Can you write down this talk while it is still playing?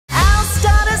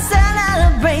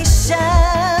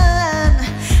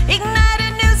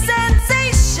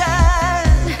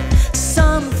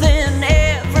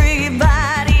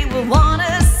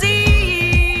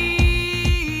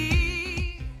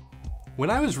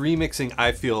was remixing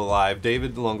I Feel Alive,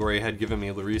 David Longoria had given me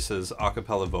Larissa's a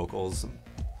cappella vocals,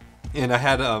 and I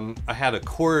had a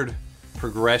chord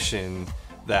progression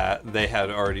that they had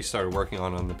already started working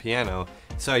on the piano.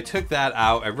 So I took that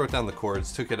out, I wrote down the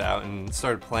chords, took it out, and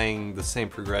started playing the same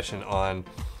progression on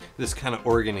this kind of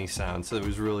organy sound. So it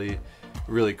was really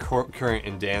current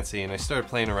and dancey, and I started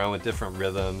playing around with different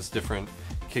rhythms, different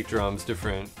kick drums,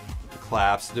 different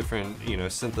claps, different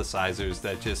synthesizers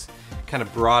that just kind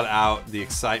of brought out the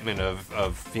excitement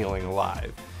of feeling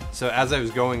alive. So as I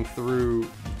was going through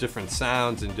different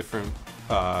sounds and different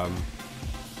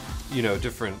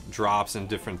different drops and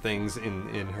different things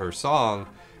in her song,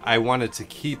 I wanted to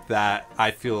keep that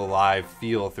I Feel Alive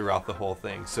feel throughout the whole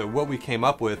thing. So what we came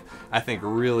up with, I think,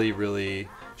 really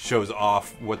shows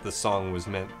off what the song was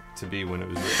meant to be when it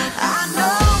was written.